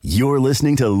You're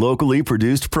listening to locally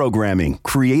produced programming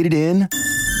created in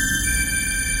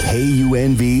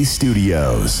KUNV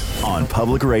Studios on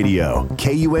Public Radio,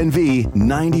 KUNV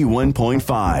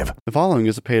 91.5. The following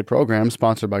is a paid program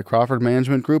sponsored by Crawford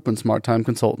Management Group and Smart Time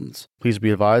Consultants. Please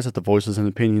be advised that the voices and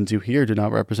opinions you hear do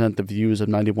not represent the views of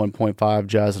 91.5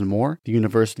 Jazz and More, the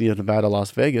University of Nevada,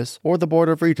 Las Vegas, or the Board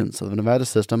of Regents of the Nevada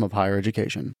System of Higher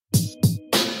Education.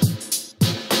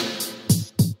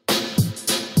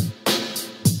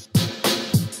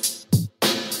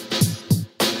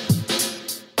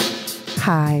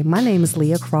 Hi, my name is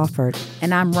Leah Crawford.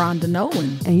 And I'm Rhonda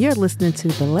Nolan. And you're listening to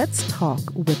the Let's Talk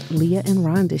with Leah and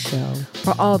Rhonda show.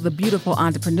 For all the beautiful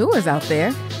entrepreneurs out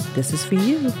there, this is for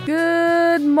you.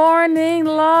 Good morning,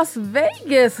 Las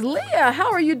Vegas. Leah,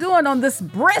 how are you doing on this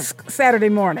brisk Saturday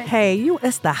morning? Hey,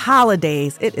 it's the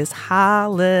holidays. It is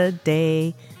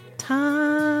holiday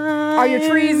time. Are your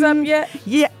trees up yet?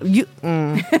 Yeah.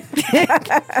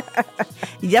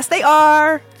 Yes, they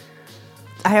are.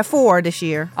 I have 4 this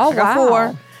year. Oh, I got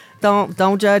wow. 4.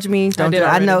 Don't judge me.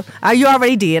 I know. You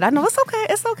already did. I know it's okay.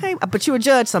 It's okay. But you're a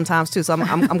judge sometimes too. So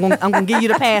I'm gonna give you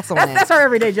the pass on that. That's our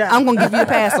everyday job. I'm gonna give you the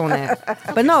pass on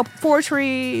that. But no, 4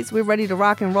 trees. We're ready to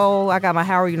rock and roll. I got my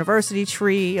Howard University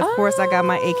tree. Of course, I got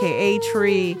my AKA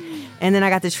tree, and then I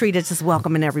got the tree that's just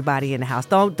welcoming everybody in the house.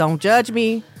 Don't judge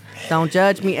me. Don't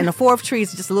judge me. And the 4th tree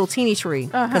is just a little teeny tree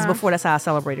because before that's how I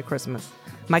celebrated Christmas.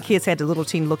 My kids had the little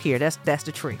teeny look here. That's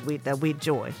the tree that we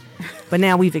enjoy. But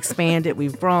now we've expanded.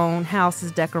 We've grown. House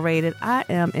is decorated. I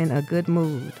am in a good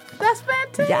mood. That's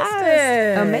fantastic.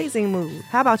 Yes. Amazing mood.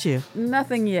 How about you?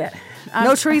 Nothing yet.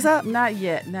 No trees up? Not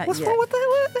yet. What's wrong with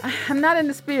that? I'm not in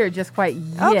the spirit just quite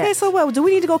yet. Okay, so what? Do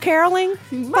we need to go caroling?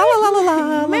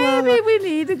 Maybe we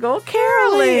need to go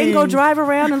caroling. And go drive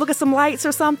around and look at some lights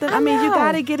or something. I mean, you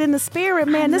got to get in the spirit,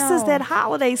 man. This is that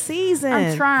holiday season.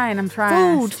 I'm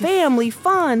trying. Food, family,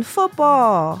 fun,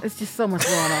 football. It's just so much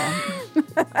going on.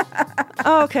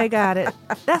 Okay, got it.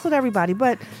 That's what everybody.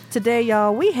 But today,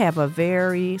 y'all, we have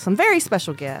some very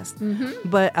special guests. Mm-hmm.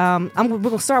 But we're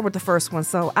going to start with the first one.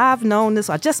 So I've known this.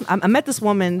 I met this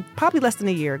woman probably less than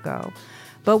a year ago.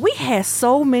 But we knew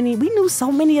so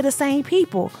many of the same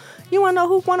people. You want to know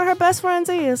who one of her best friends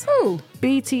is? Who?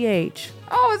 BTH.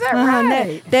 Oh, is that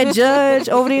right? That judge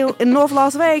over there in North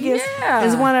Las Vegas yeah.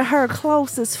 is one of her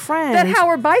closest friends. That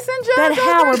Howard Bison judge? That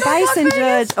Howard Bison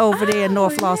judge over there in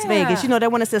North Las Vegas. You know,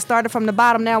 that one that said started from the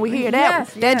bottom, now we hear that.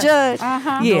 That judge.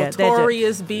 Uh-huh. Yeah,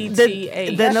 notorious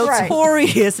BTH. The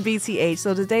notorious BTH.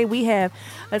 So today we have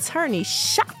attorney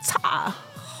Shata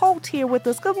Holt here with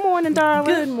us. Good morning,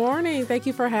 darling. Good morning. Thank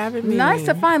you for having me. Nice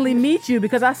to finally meet you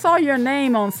because I saw your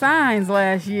name on signs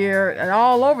last year and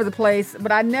all over the place,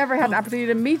 but I never had the opportunity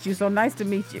to meet you. So nice to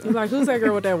meet you. You're like, who's that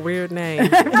girl with that weird name?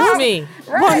 It's me.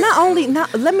 Right. Well,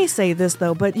 let me say this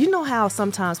though, but you know how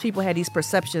sometimes people have these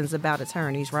perceptions about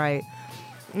attorneys, right?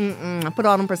 I put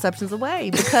all them perceptions away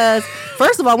because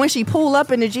first of all, when she pull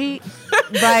up in the Jeep,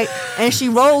 right, and she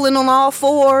rolling on all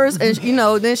 4s, and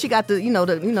then she got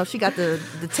she got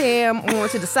the tam on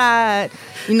to the side,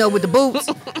 with the boots.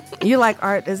 You're like, all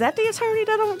right, is that the attorney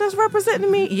that's representing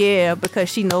me? Yeah, because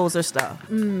she knows her stuff.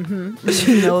 Mm-hmm.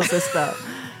 She knows her stuff.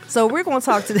 So we're going to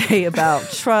talk today about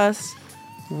trust,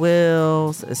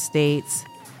 wills, estates,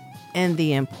 and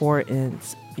the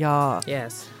importance, y'all.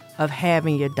 Yes. Of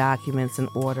having your documents in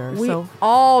order. We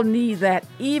all need that,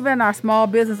 even our small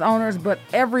business owners, but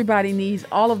everybody needs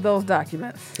all of those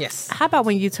documents. Yes. How about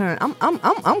when you turn, I'm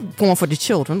going for the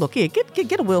children. Look here,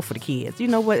 get a will for the kids. You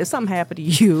know what? If something happened to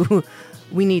you,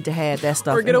 we need to have that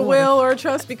stuff. Or get a will or a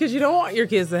trust because you don't want your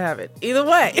kids to have it. Either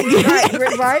way.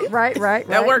 Right.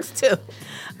 That works too.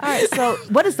 All right, so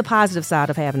what is the positive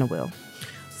side of having a will?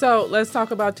 So let's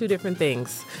talk about 2 different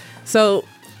things. So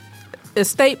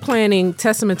estate planning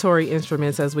testamentary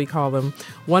instruments, as we call them,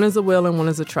 one is a will and one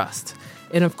is a trust.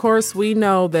 And of course, we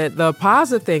know that the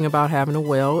positive thing about having a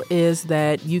will is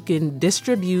that you can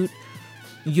distribute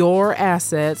your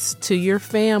assets to your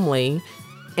family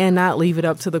and not leave it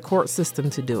up to the court system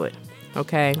to do it.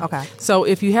 Okay? So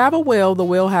if you have a will, the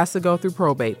will has to go through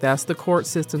probate. That's the court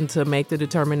system to make the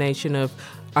determination of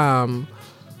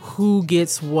who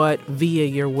gets what via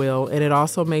your will, and it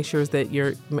also makes sure that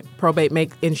your probate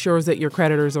ensures that your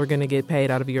creditors are going to get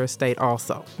paid out of your estate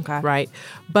also. Okay. Right?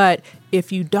 But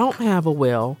if you don't have a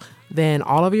will, then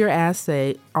all of your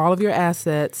assets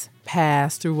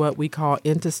pass through what we call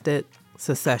intestate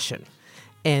succession.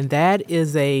 And that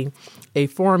is a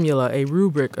formula, a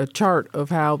rubric, a chart of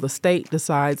how the state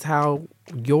decides how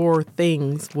your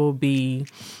things will be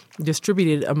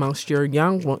distributed amongst your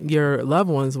loved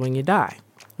ones when you die.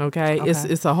 Okay?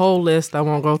 It's a whole list. I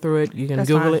won't go through it. You can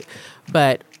Google it.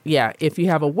 But yeah, if you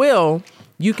have a will,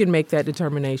 you can make that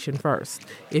determination first.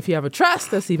 If you have a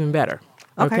trust, that's even better.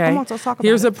 Okay, come on, let's talk about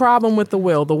Here's it. a problem with the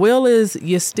will. The will is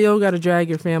you still got to drag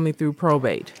your family through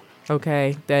probate.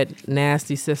 Okay, that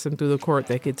nasty system through the court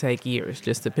that could take years,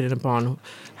 just depending upon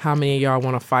how many of y'all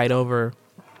want to fight over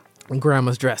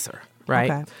grandma's dresser,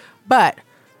 right? Okay. But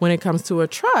when it comes to a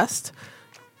trust,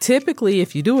 typically,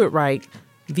 if you do it right,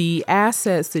 the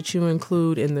assets that you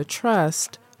include in the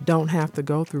trust don't have to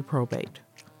go through probate.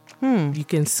 You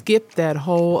can skip that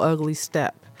whole ugly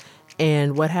step.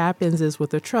 And what happens is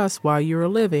with a trust, while you're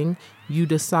living, you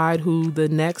decide who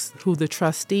the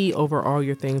trustee over all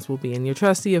your things will be. And your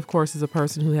trustee, of course, is a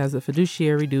person who has a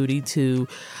fiduciary duty to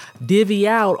divvy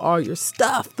out all your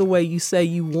stuff the way you say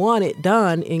you want it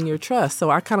done in your trust. So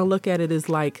I kind of look at it as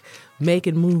like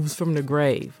making moves from the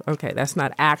grave. Okay, that's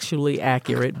not actually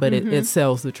accurate, but it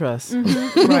sells the trust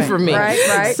for me.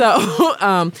 Right.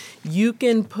 So you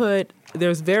can put...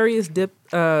 There's various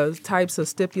types of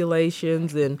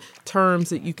stipulations and terms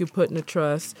that you could put in a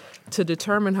trust to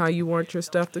determine how you want your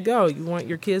stuff to go. You want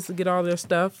your kids to get all their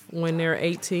stuff when they're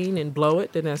 18 and blow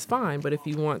it, then that's fine. But if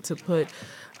you want to put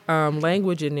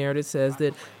language in there that says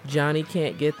that Johnny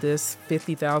can't get this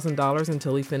 $50,000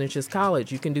 until he finishes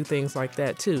college, you can do things like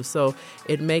that too. So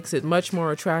it makes it much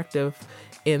more attractive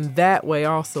in that way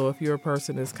also if you're a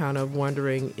person that's kind of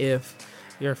wondering if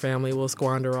your family will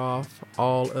squander off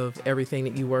all of everything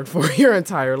that you worked for your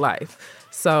entire life.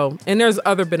 So, and there's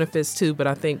other benefits too, but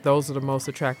I think those are the most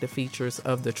attractive features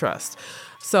of the trust.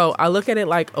 So I look at it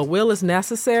like a will is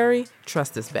necessary,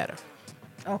 trust is better.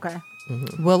 Okay.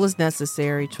 Will is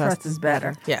necessary. Trust is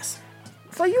better. Yes.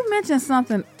 So you mentioned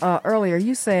something earlier.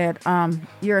 You said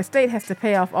your estate has to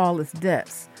pay off all its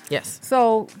debts. Yes.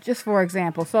 So just for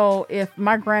example, so if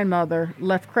my grandmother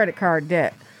left credit card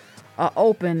debt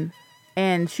open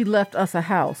and she left us a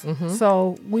house,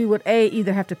 so we would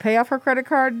either have to pay off her credit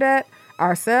card debt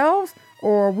ourselves,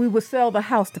 or we would sell the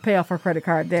house to pay off her credit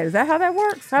card debt. Is that how that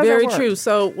works? How does Very that work? true.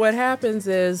 So what happens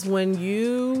is when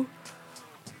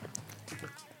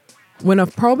a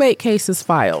probate case is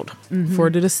filed for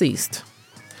the deceased,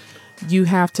 you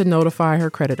have to notify her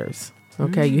creditors.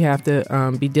 Okay, you have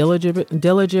to be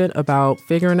diligent about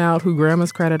figuring out who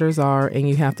grandma's creditors are, and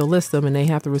you have to list them, and they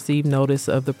have to receive notice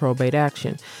of the probate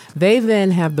action. They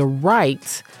then have the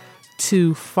right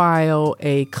to file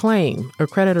a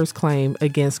creditor's claim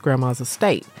against grandma's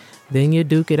estate. Then you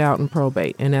duke it out in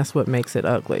probate, and that's what makes it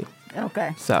ugly.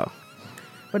 Okay. So,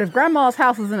 But if grandma's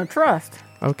house is in a trust,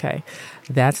 okay,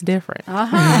 that's different. there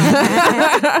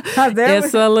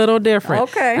It's a little different.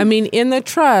 Okay. I mean, in the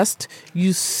trust,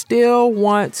 you still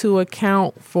want to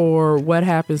account for what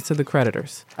happens to the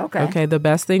creditors. Okay. Okay. The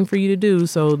best thing for you to do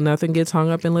so nothing gets hung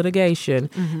up in litigation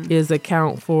is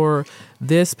account for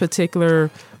this particular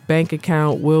bank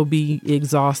account will be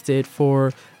exhausted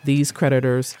for these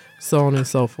creditors, so on and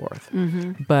so forth.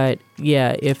 But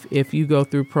yeah, if you go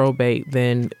through probate,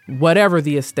 then whatever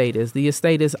the estate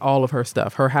is all of her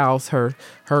stuff, her house, her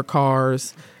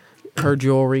cars, her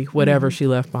jewelry, whatever she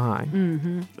left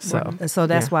behind. So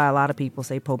that's why a lot of people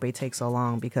say probate takes so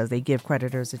long, because they give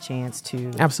creditors a chance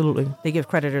to Absolutely. They give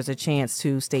creditors a chance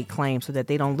to state claims so that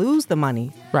they don't lose the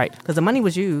money. Right. Because the money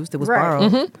was used, it was Right.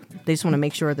 borrowed. They just want to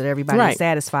make sure that everybody's Right.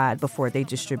 satisfied before they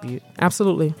distribute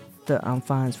Absolutely. the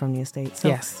funds from the estate. So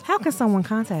Yes. how can someone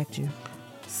contact you?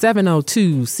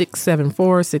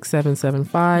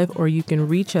 702-674-6775, or you can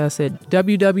reach us at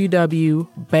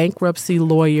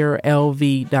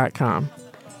www.bankruptcylawyerlv.com.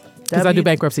 Because I do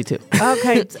bankruptcy too.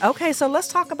 Okay. So let's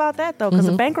talk about that though, because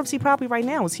the bankruptcy probably right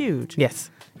now is huge. Yes.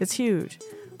 It's huge.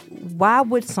 Why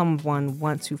would someone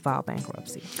want to file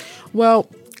bankruptcy? Well,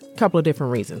 a couple of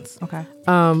different reasons. Okay.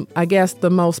 I guess the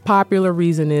most popular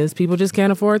reason is people just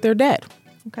can't afford their debt,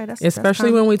 Okay. That's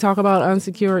especially that's when we talk about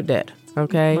unsecured debt.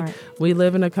 Okay. Right. We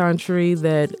live in a country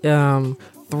that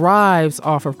thrives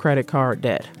off of credit card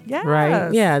debt. Yes,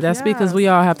 Right? Yeah. That's because yes. we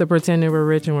all have to pretend that we're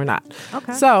rich and we're not.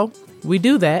 Okay. So we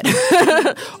do that.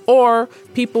 Or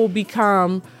people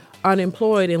become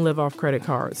unemployed and live off credit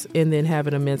cards and then have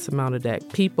an immense amount of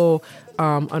debt. People,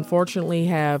 unfortunately,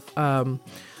 have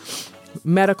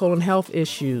medical and health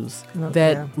issues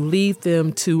that lead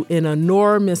them to an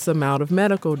enormous amount of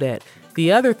medical debt.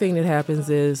 The other thing that happens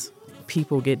is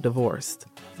people get divorced.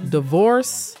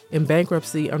 Divorce and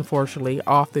bankruptcy, unfortunately,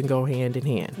 often go hand in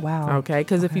hand. Wow. Okay?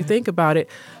 Because if you think about it,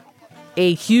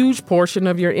 a huge portion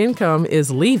of your income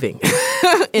is leaving.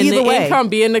 And Either the way. income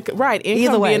being the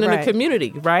being in the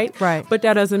community, right? Right. But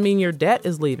that doesn't mean your debt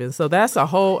is leaving. So that's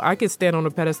I could stand on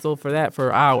a pedestal for that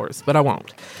for hours, but I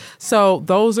won't. So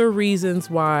those are reasons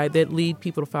why that lead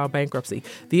people to file bankruptcy.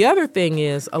 The other thing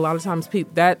is a lot of times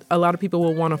a lot of people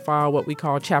will want to file what we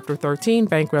call Chapter 13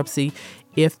 bankruptcy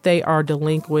if they are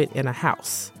delinquent in a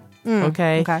house.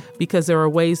 Okay? Because there are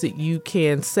ways that you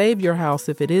can save your house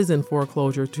if it is in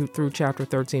foreclosure through Chapter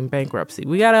 13 bankruptcy.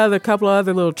 We got a couple of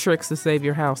other little tricks to save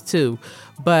your house too.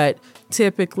 But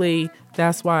typically,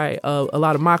 that's why a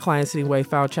lot of my clients anyway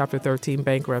file Chapter 13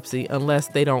 bankruptcy unless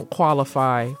they don't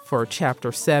qualify for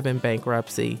Chapter 7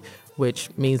 bankruptcy,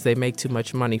 which means they make too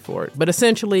much money for it. But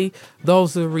essentially,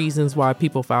 those are the reasons why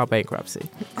people file bankruptcy.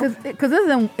 Because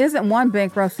isn't one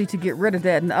bankruptcy to get rid of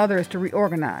debt and the other is to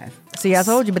reorganize? See, I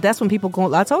told you, but that's when people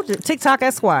go. I told you, TikTok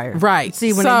Esquire. Right.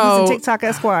 See, when they're using TikTok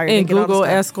Esquire and Google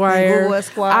Esquire.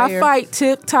 I fight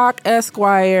TikTok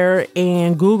Esquire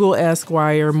and Google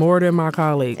Esquire more than my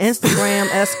colleagues.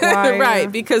 Instagram Esquire.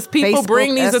 Right, because people Facebook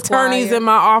bring these Esquire. attorneys in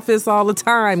my office all the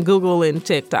time, Google and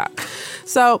TikTok.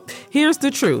 So here's the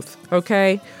truth,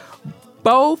 okay?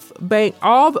 Both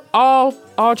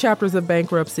all chapters of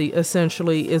bankruptcy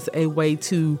essentially is a way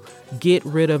to get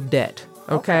rid of debt.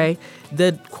 Okay.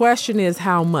 The question is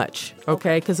how much.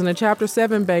 Okay. Because in a Chapter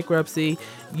 7 bankruptcy,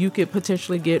 you could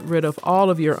potentially get rid of all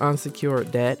of your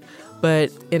unsecured debt. But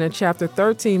in a Chapter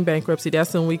 13 bankruptcy,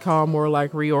 that's when we call more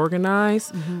like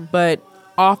reorganize. But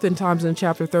oftentimes in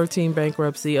Chapter 13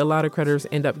 bankruptcy, a lot of creditors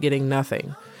end up getting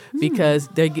nothing because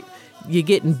you're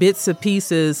getting bits and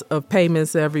pieces of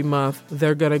payments every month.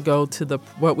 They're going to go to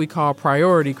what we call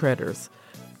priority creditors,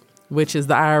 which is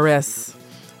the IRS,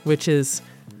 which is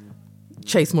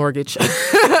Chase Mortgage,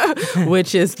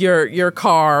 which is your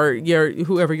car,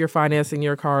 whoever you're financing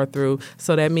your car through.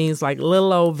 So that means like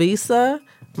little old Visa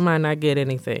might not get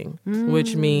anything,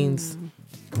 which means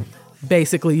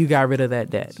basically you got rid of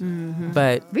that debt.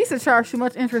 But Visa charged too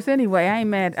much interest anyway. I ain't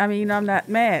mad. I mean, I'm not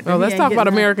mad. Oh, let's talk about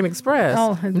American Express.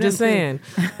 Oh, I'm just saying.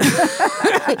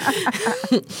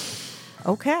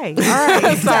 Okay. All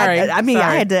right. Sorry. I mean,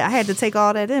 Sorry. I had to take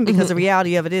all that in because the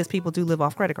reality of it is people do live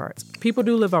off credit cards. People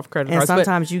do live off credit And cards.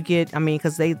 sometimes you get,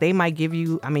 because they might give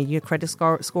you, your credit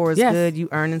score is Yes. good, you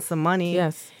earning some money.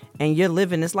 Yes. And you're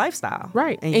living this lifestyle.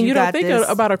 Right. And got you don't think this-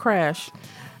 about a crash.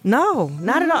 No,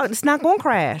 not at all. It's not going to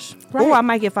crash. Right. Or I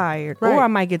might get fired. Right. Or I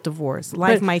might get divorced.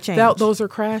 Life But might change. those are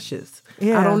crashes.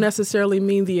 Yeah. I don't necessarily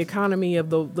mean the economy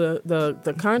of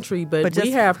the country, but But just-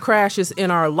 we have crashes in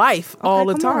our life all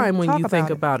the come on, time when talk you think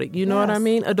about it. about it. You know what I Yes.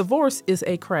 mean? A divorce is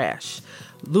a crash.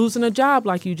 Losing a job,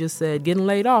 like you just said, getting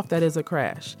laid off, that is a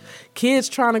crash. Kids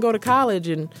trying to go to college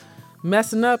and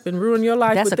messing up and ruin your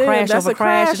life That's with a them. crash That's over a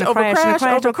crash crash and a over crash and a crash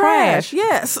crash over over crash. crash.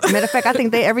 Yes. Matter of fact, I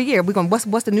think every year we're going, what's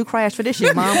the new crash for this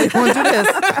year, Mom? We're going to do this.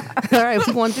 All right,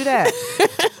 we're going to do that.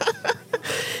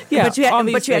 Yeah, But you all have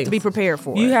these to be things. prepared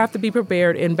for You it. have to be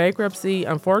prepared. In bankruptcy,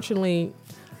 unfortunately,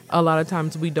 a lot of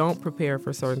times we don't prepare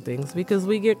for certain things because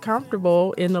we get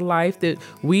comfortable in the life that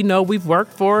we know we've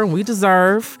worked for and we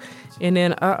deserve. And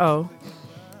then,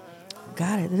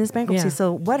 Got it. It is bankruptcy. Yeah.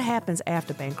 So what happens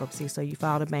after bankruptcy? So you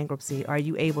filed a bankruptcy. Are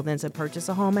you able then to purchase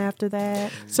a home after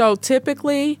that? So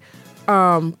typically,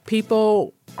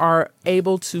 people are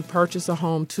able to purchase a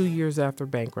home 2 years after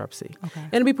bankruptcy. Okay.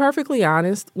 And to be perfectly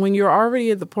honest, when you're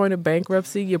already at the point of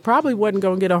bankruptcy, you probably wasn't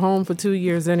going to get a home for 2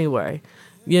 years anyway.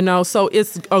 So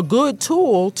it's a good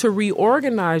tool to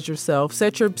reorganize yourself,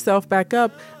 set yourself back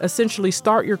up, essentially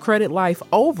start your credit life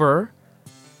over,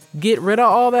 get rid of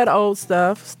all that old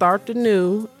stuff, start the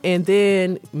new, and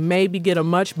then maybe get a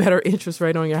much better interest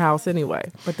rate on your house anyway.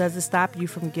 But does it stop you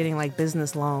from getting like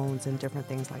business loans and different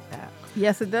things like that?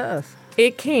 Yes, it does.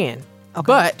 It can. Okay.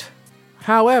 But,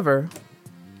 however,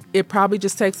 it probably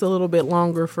just takes a little bit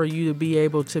longer for you to be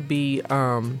able to get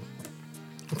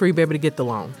the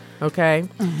loan. Okay.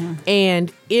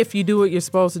 And if you do what you're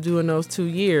supposed to do in those 2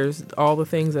 years, all the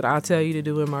things that I tell you to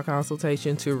do in my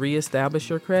consultation to reestablish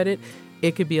your credit,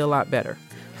 it could be a lot better.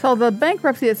 So the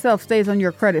bankruptcy itself stays on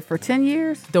your credit for 10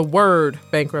 years? The word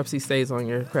bankruptcy stays on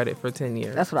your credit for 10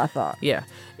 years. That's what I thought. Yeah.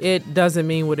 It doesn't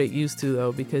mean what it used to,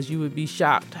 though, because you would be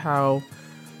shocked how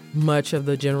much of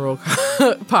the general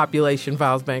population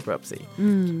files bankruptcy.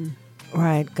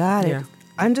 Right. Got it. Yeah.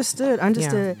 Understood.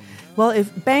 Well,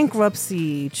 if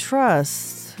bankruptcy,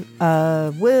 trust,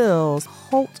 wills,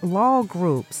 Holt Law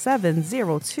Group,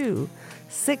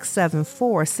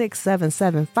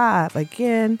 702-674-6775.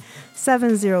 Again,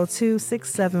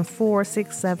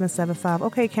 702-674-6775.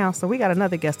 Okay, counselor, we got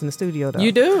another guest in the studio, though.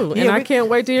 You do. And I can't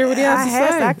wait to hear what he has to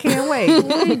say. I can't wait.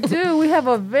 We do. We have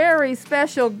a very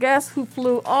special guest who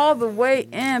flew all the way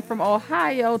in from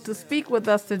Ohio to speak with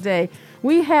us today.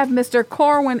 we have Mr.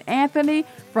 Corwin Anthony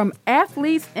from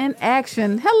Athletes in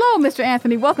Action. Hello, Mr.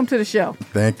 Anthony. Welcome to the show.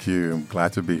 Thank you. I'm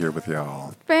glad to be here with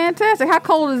y'all. Fantastic. How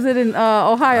cold is it in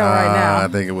Ohio right now? I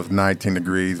think it was 19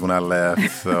 degrees when I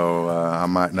left, so I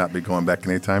might not be going back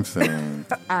anytime soon.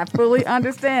 I fully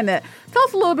understand that. Tell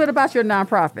us a little bit about your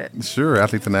nonprofit. Sure.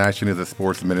 Athletes in Action is a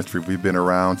sports ministry. We've been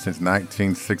around since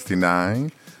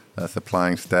 1969,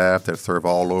 supplying staff that serve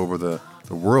all over the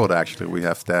world, actually. We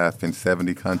have staff in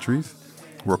 70 countries,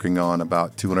 working on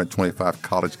about 225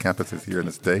 college campuses here in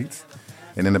the States,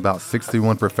 and in about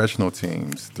 61 professional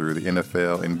teams through the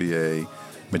NFL, NBA,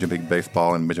 Major League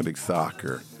Baseball, and Major League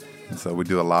Soccer. And so we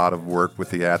do a lot of work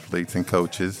with the athletes and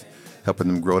coaches, helping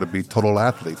them grow to be total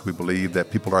athletes. We believe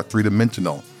that people are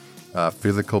three-dimensional,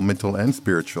 physical, mental, and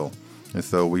spiritual. And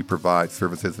so we provide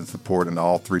services and support in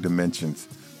all three dimensions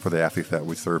for the athletes that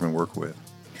we serve and work with.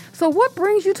 So what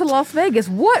brings you to Las Vegas?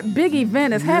 What big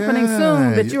event is happening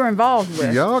soon that you're involved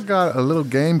with? Y'all got a little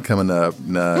game coming up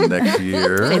next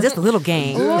year. Hey, just a little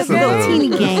game. Just a little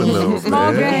teeny game.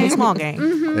 Small game. Small game.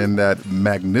 Mm-hmm. In that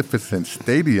magnificent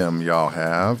stadium y'all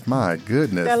have. My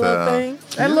goodness. That little thing.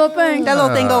 That little thing. That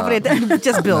little thing over there. You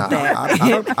just built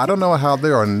that. I don't know how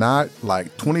there are not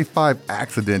like 25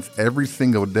 accidents every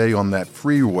single day on that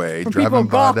freeway From driving people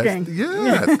by gawking. that.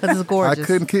 Yes. Because it's gorgeous. I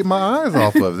couldn't keep my eyes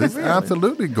off of it. It's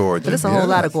absolutely gorgeous. But it's a whole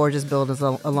lot of Yes. gorgeous buildings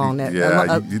along that.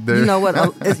 Yeah, you know what?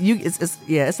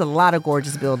 It's a lot of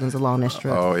gorgeous buildings along that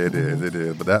strip. Oh, it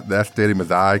is. But that stadium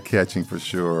is eye-catching for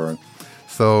sure.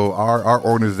 So our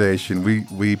organization,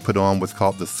 we put on what's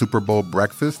called the Super Bowl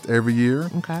breakfast every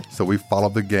year. Okay. So we follow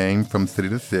the game from city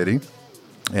to city.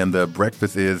 And the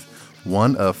breakfast is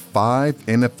one of 5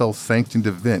 NFL-sanctioned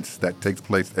events that takes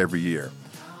place every year.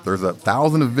 There's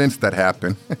 1,000 events that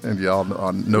happen, and y'all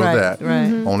know Right, that. right.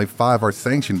 Mm-hmm. Only 5 are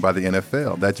sanctioned by the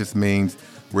NFL. That just means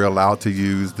we're allowed to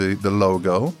use the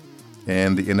logo,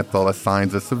 and the NFL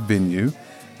assigns us a venue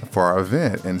for our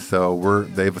event. And so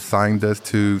they've assigned us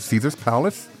to Caesar's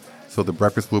Palace. So the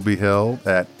breakfast will be held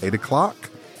at 8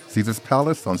 o'clock, Caesar's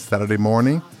Palace on Saturday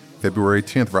morning, February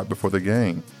 10th, right before the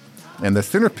game. And the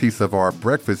centerpiece of our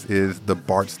breakfast is the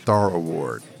Bart Starr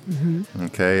Award. Mm-hmm.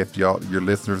 Okay, if your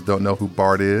listeners don't know who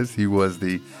Bart is, he was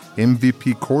the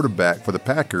MVP quarterback for the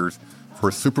Packers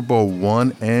for Super Bowl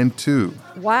 1 and 2.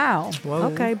 Wow.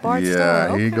 Okay, Bart Yeah,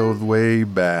 Starr. he Okay. goes way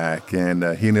back. And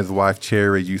he and his wife,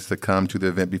 Cherry, used to come to the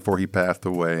event before he passed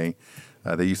away.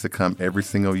 They used to come every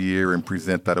single year and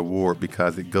present that award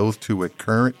because it goes to a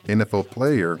current NFL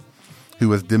player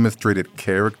who has demonstrated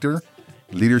character,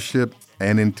 leadership,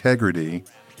 and integrity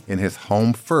in his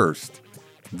home first,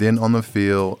 then on the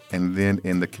field, and then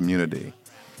in the community.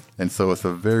 And so it's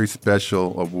a very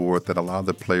special award that a lot of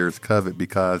the players covet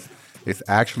because it's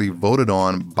actually voted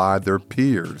on by their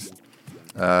peers.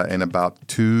 In about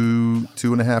two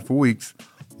and a half weeks,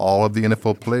 all of the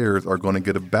NFL players are going to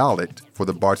get a ballot for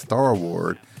the Bart Starr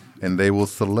Award, and they will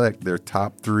select their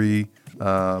top 3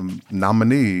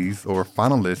 nominees or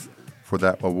finalists for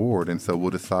that award. And so we'll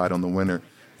decide on the winner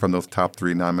from those top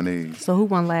 3 nominees. So who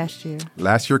won last year?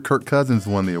 Last year, Kirk Cousins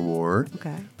won the award.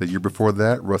 Okay. The year before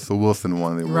that, Russell Wilson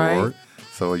won the Right. award.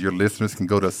 So your listeners can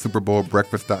go to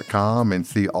SuperBowlBreakfast.com and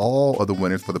see all of the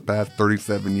winners for the past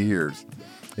 37 years.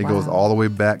 It goes all the way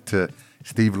back to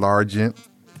Steve Largent,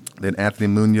 then Anthony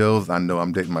Munoz. I know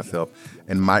I'm dating myself.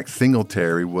 And Mike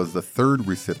Singletary was the 3rd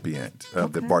recipient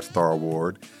of the Bart Starr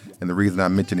Award. And the reason I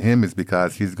mention him is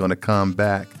because he's going to come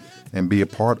back and be a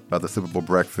part of the Super Bowl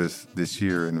breakfast this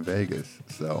year in Vegas.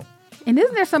 So, And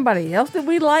isn't there somebody else that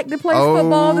we like that plays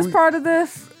football that's part of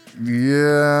this?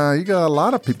 yeah, you got a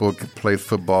lot of people who play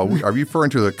football. Are you referring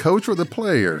to the coach or the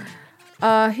player?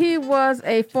 He was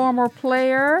a former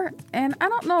player, and I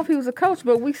don't know if he was a coach,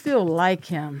 but we still like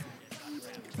him.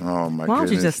 Oh, my goodness. Why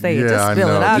don't you just say it? Yeah, Just I spill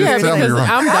it know. out. Just Yeah, tell me, because Ron.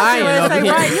 I'm dying over Say,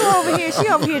 here. right, you over here. She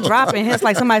over here dropping hints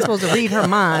like somebody's supposed to read her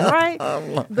mind, right?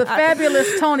 The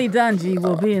fabulous Tony Dungy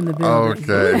will be in the building.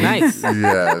 Okay. Nice.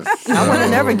 Yes. I would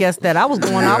have never guessed that. I was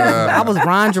going. I was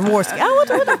Ron Jaworski.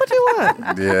 What you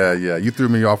want? Yeah. You threw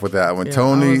me off with that one. Yeah,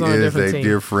 Tony I was on a is different a team.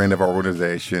 dear friend of our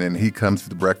organization, and he comes to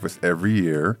the breakfast every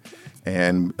year.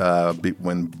 And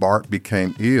when Bart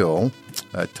became ill,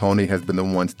 Tony has been the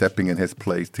one stepping in his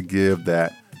place to give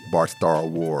that Bart Starr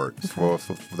Award. For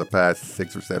the past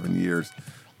 6 or 7 years,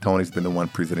 Tony's been the one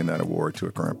presenting that award to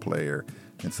a current player.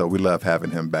 And so we love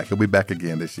having him back. He'll be back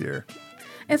again this year.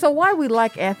 And so why we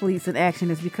like Athletes in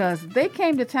Action is because they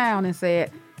came to town and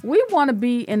said, we want to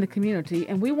be in the community,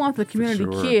 and we want the community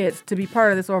sure. kids to be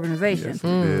part of this organization. Yes, we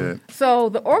did. So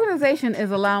the organization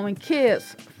is allowing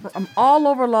kids from all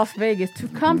over Las Vegas to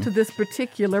come to this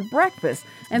particular breakfast.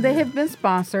 And they have been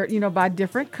sponsored, by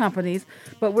different companies.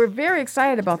 But we're very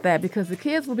excited about that because the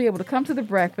kids will be able to come to the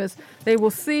breakfast. They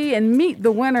will see and meet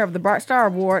the winner of the Bart Star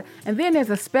Award. And then there's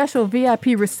a special VIP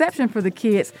reception for the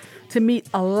kids to meet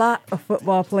a lot of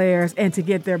football players and to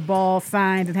get their balls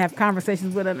signed and have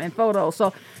conversations with them and photos.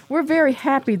 So we're very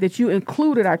happy that you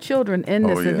included our children in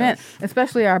this event,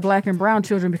 especially our black and brown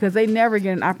children, because they never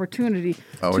get an opportunity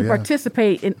to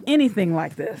participate in anything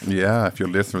like this. Yeah, if your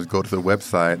listeners go to the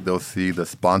website, they'll see the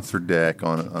sponsor deck.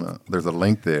 There's a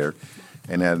link there.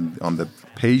 And then on the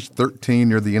page 13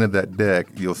 near the end of that deck,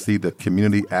 you'll see the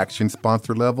community action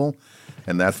sponsor level.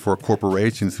 And that's for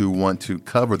corporations who want to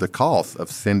cover the cost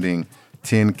of sending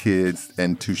 10 kids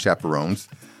and 2 chaperones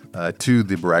to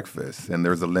the breakfast. And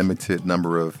there's a limited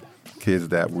number of kids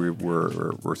that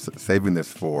we're saving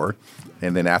this for.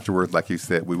 And then afterwards, like you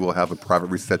said, we will have a private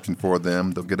reception for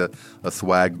them. They'll get a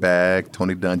swag bag.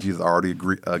 Tony Dungy has already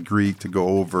agreed to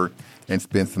go over and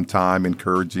spend some time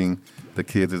encouraging the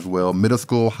kids as well. Middle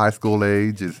school, high school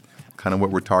age is kind of what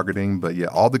we're targeting. But yeah,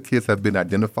 all the kids have been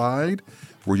identified.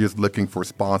 We're just looking for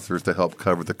sponsors to help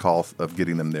cover the cost of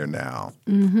getting them there now.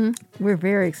 Mm-hmm. We're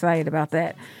very excited about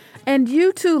that. And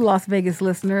you too, Las Vegas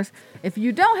listeners, if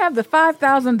you don't have the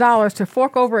 $5,000 to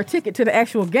fork over a ticket to the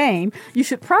actual game, you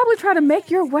should probably try to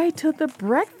make your way to the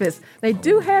breakfast. They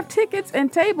do have tickets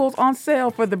and tables on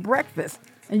sale for the breakfast,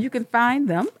 and you can find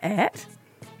them at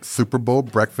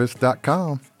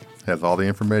SuperBowlBreakfast.com. Has all the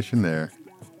information there.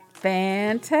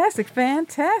 Fantastic.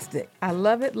 I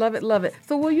love it.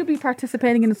 So will you be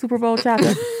participating in the Super Bowl,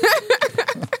 Chaka?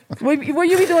 Will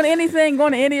you be doing anything,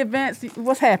 going to any events?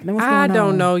 What's happening? What's going on? I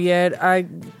don't know yet. I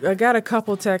got a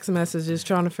couple text messages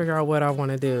trying to figure out what I want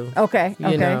to do. Okay.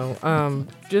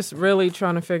 Just really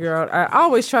trying to figure out. I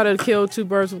always try to kill 2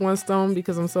 birds with 1 stone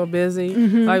because I'm so busy.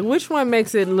 Mm-hmm. Like, which one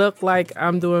makes it look like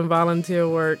I'm doing volunteer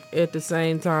work at the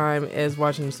same time as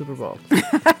watching the Super Bowl?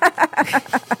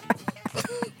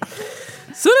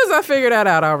 Soon as I figure that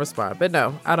out, I'll respond. But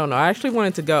no, I don't know. I actually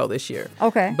wanted to go this year.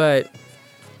 Okay. But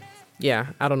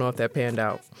yeah, I don't know if that panned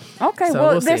out. Okay, So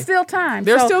well, we'll there's see. still time.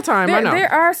 There's still time, I know.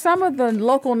 There are some of the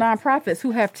local nonprofits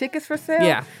who have tickets for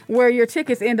sale where your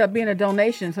tickets end up being a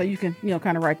donation, so you can,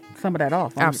 kind of write some of that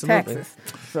off on your taxes.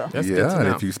 So. That's good to and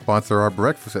know. if you sponsor our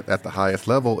breakfast at the highest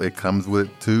level, it comes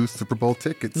with 2 Super Bowl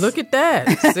tickets. Look at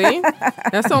that. See?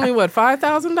 That's only, what,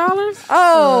 $5,000?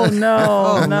 Oh,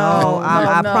 no.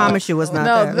 I promise you it's not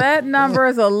No, that. that number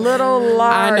is a little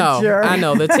larger. I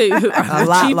know. The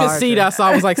lot cheapest larger. seat I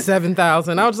saw was like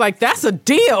 $7,000. I was like, that's a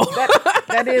deal.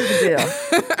 That is a deal.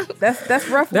 That's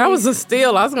roughly. That was a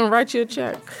steal. I was going to write you a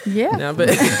check. Yeah. No, but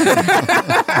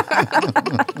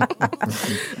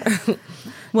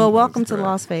Well, welcome to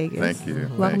Las Vegas. Thank you.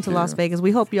 Welcome Thank to Las you. Vegas.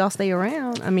 We hope y'all stay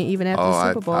around. I mean, even after the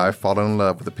Super Bowl. I've fallen in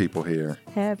love with the people here.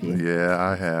 Have you? Yeah,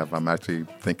 I have. I'm actually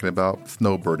thinking about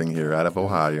snowbirding here out of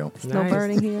Ohio.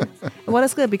 Snowbirding here. Well,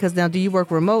 that's good because now, do you work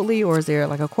remotely or is there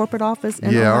like a corporate office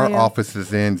in Ohio? Our office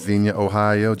is in Xenia,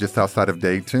 Ohio, just outside of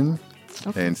Dayton.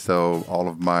 Okay. And so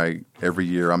every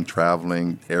year I'm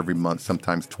traveling every month,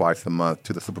 sometimes twice a month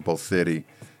to the Super Bowl city.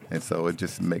 And so it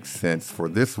just makes sense for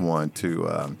this one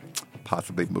to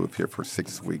possibly move here for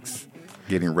 6 weeks,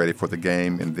 getting ready for the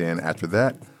game. And then after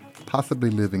that, possibly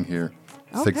living here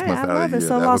 6 months out of the year.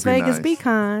 So That Las would be Vegas, nice.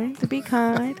 be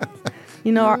kind.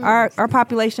 Our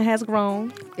population has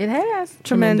grown It has.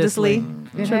 tremendously.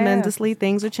 It Tremendously.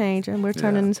 Things are changing. We're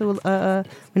turning into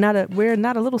we're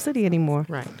not a little city anymore.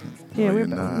 right. Yeah, No, we're you're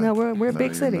not. we're a No,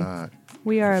 big you're city. not.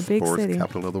 We are a big Sports city.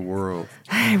 capital of the world.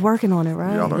 Hey, working on it,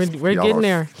 right? We're getting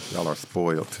there. Y'all are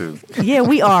spoiled too. Yeah,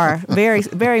 we are very,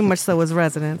 very much so as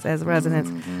residents.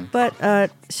 Mm-hmm. But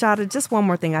Shada, just one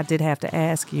more thing I did have to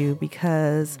ask you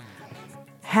because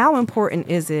how important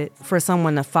is it for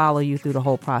someone to follow you through the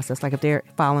whole process? Like if they're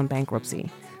filing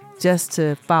bankruptcy, just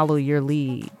to follow your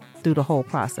lead through the whole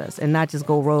process and not just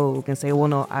go rogue and say, well,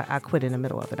 no, I quit in the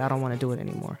middle of it. I don't want to do it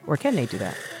anymore. Or can they do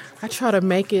that? I try to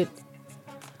make it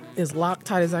as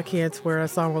Loctite as I can to where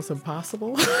it's almost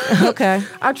impossible. Okay.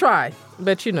 I try,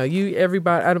 but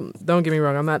everybody. Don't get me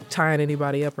wrong. I'm not tying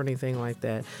anybody up or anything like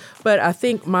that. But I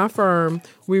think my firm,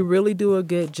 we really do a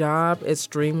good job at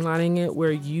streamlining it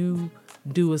where you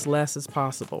do as less as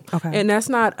possible. Okay. And that's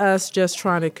not us just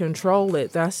trying to control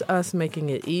it. That's us making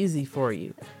it easy for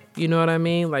you. You know what I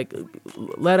mean? Like,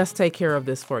 let us take care of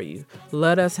this for you.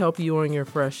 Let us help you on your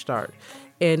fresh start.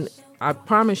 And I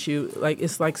promise you, like,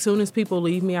 it's like soon as people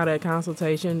leave me out of that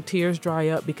consultation, tears dry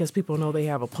up because people know they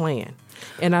have a plan.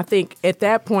 And I think at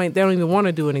that point, they don't even want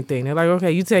to do anything. They're like,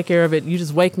 okay, you take care of it. You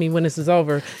just wake me when this is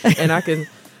over and I can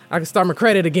start my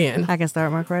credit again. I can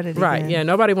start my credit again. Right. Yeah.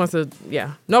 Nobody wants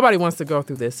to go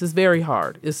through this. It's very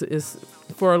hard. It's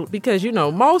because,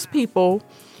 most people,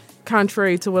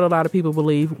 contrary to what a lot of people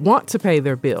believe, want to pay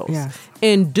their bills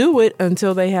and do it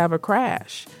until they have a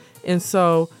crash. And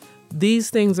so these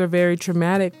things are very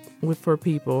traumatic for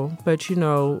people. But,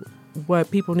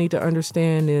 what people need to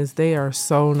understand is they are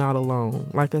so not alone.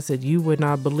 Like I said, you would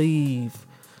not believe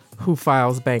who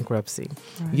files bankruptcy.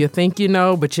 Right. You think you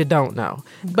know, but you don't know.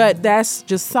 Okay. But that's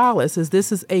just solace, is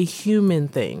this is a human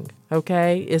thing,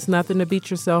 okay? It's nothing to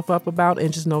beat yourself up about,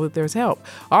 and just know that there's help.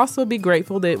 Also be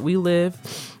grateful that we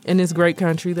live in this great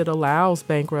country that allows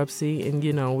bankruptcy, and,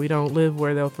 we don't live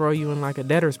where they'll throw you in like a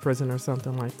debtor's prison or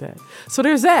something like that. So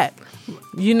there's that,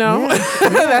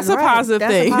 that's a positive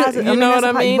thing. You know what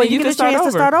I mean? But you get a chance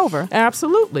to start over.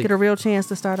 Absolutely. Get a real chance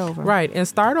to start over. Right. And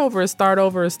start over is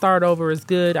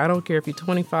good. I don't care if you're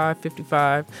 25,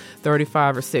 55,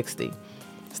 35, or 60.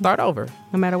 Start over.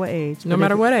 No matter what age. No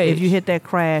matter what age. If you hit that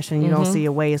crash and you don't see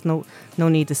a way, it's no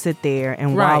need to sit there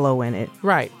and wallow in it.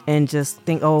 Right. And just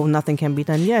think, oh, nothing can be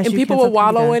done. Yes, and people will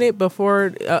wallow in it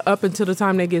before, up until the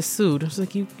time they get sued. It's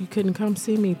like, you couldn't come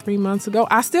see me 3 months ago.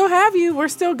 I still have you. We're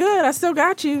still good. I still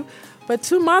got you. But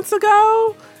 2 months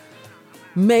ago,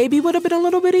 maybe would have been a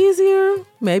little bit easier.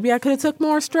 Maybe I could have took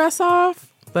more stress off.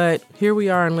 But here we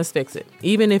are, and let's fix it.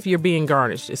 Even if you're being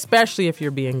garnished, especially if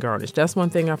you're being garnished. That's one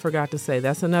thing I forgot to say.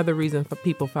 That's another reason for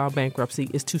people file bankruptcy,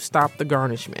 is to stop the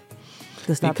garnishment.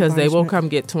 Because they will come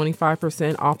get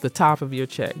 25% off the top of your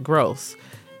check, gross,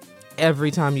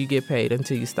 every time you get paid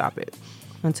until you stop it.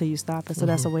 So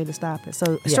that's a way to stop it.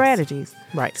 So strategies.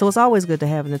 Right. So it's always good to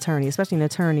have an attorney, especially an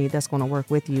attorney that's going to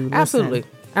work with you. Absolutely.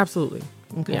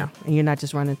 Okay. Yeah. And you're not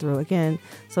just running through again.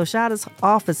 So Shada's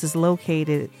office is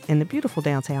located in the beautiful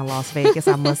downtown Las Vegas,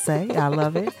 I must say. I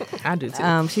love it. I do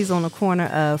too. She's on the corner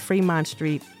of Fremont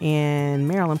Street and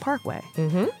Maryland Parkway.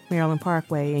 Maryland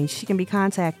Parkway. And she can be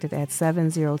contacted at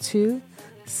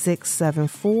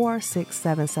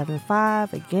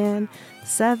 702-674-6775. Again,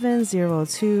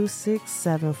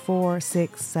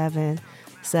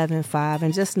 702-674-6775.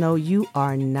 And just know you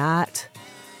are not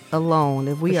alone.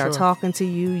 If we are talking to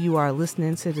you, you are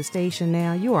listening to the station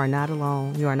now, you are not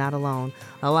alone. You are not alone.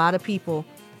 A lot of people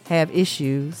have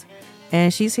issues,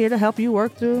 and she's here to help you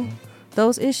work through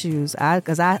those issues.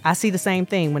 Because I see the same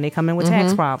thing when they come in with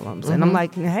tax problems, and I'm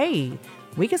like, hey,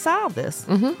 we can solve this.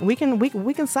 We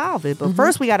can solve it. But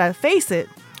first we got to face it.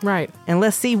 Right. And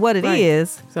let's see what it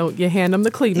is. So you hand them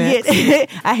the Kleenex. Yeah,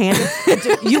 I hand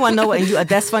it. You want to know what?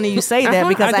 That's funny you say that,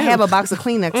 because I have a box of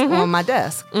Kleenex on my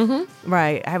desk.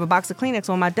 Right. I have a box of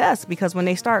Kleenex on my desk, because when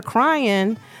they start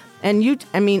crying, and you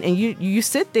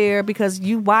sit there because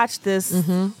you watch this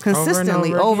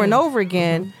consistently over and over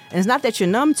again. And it's not that you're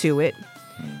numb to it.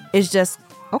 It's just,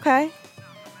 okay.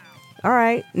 All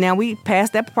right. Now we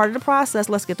passed that part of the process.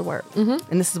 Let's get to work.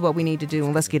 And this is what we need to do.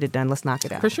 And let's get it done. Let's knock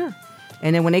it out. For sure.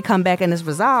 And then when they come back and it's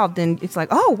resolved, then it's like,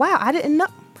 oh, wow, I didn't know.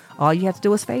 All you have to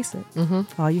do is face it.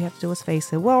 All you have to do is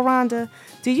face it. Well, Rhonda,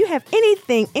 do you have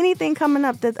anything coming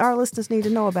up that our listeners need to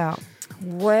know about?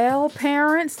 Well,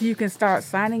 parents, you can start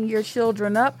signing your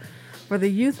children up for the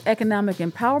Youth Economic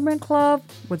Empowerment Club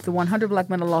with the 100 Black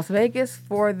Men of Las Vegas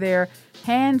for their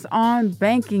hands-on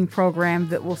banking program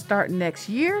that will start next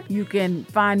year. You can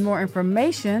find more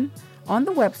information on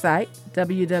the website,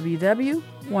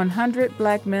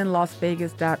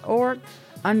 www.100blackmenlasvegas.org,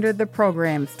 under the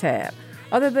Programs tab.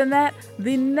 Other than that,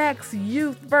 the next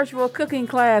youth virtual cooking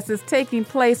class is taking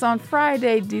place on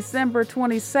Friday, December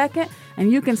 22nd,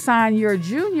 and you can sign your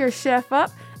junior chef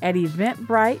up at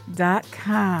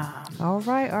eventbrite.com. All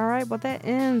right. Well, that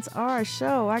ends our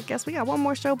show. I guess we got one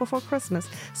more show before Christmas.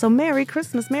 So Merry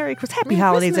Christmas. Happy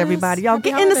holidays, everybody. Y'all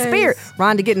get in the spirit.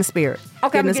 Rhonda, get in the spirit.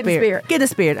 Okay, I'm getting in the spirit. Get in the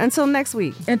spirit. Until next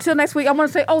week, I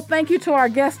want to say, thank you to our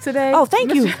guest today. Oh,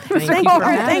 thank you. Thank you for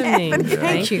having me.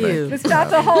 Thank you. Ms.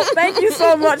 Dr. Holt, thank you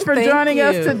so much for joining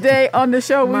us today on the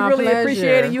show. We really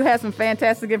appreciate it. You had some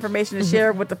fantastic information to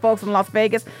share with the folks in Las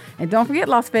Vegas. And don't forget,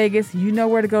 Las Vegas, you know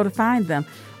where to go to find them.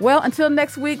 Well, until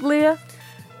next week, Leah.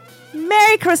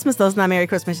 Merry Christmas. Those not Merry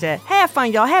Christmas yet. Have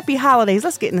fun, y'all. Happy holidays.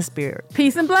 Let's get in the spirit.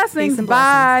 Peace and blessings. Peace and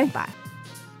Bye. Bye.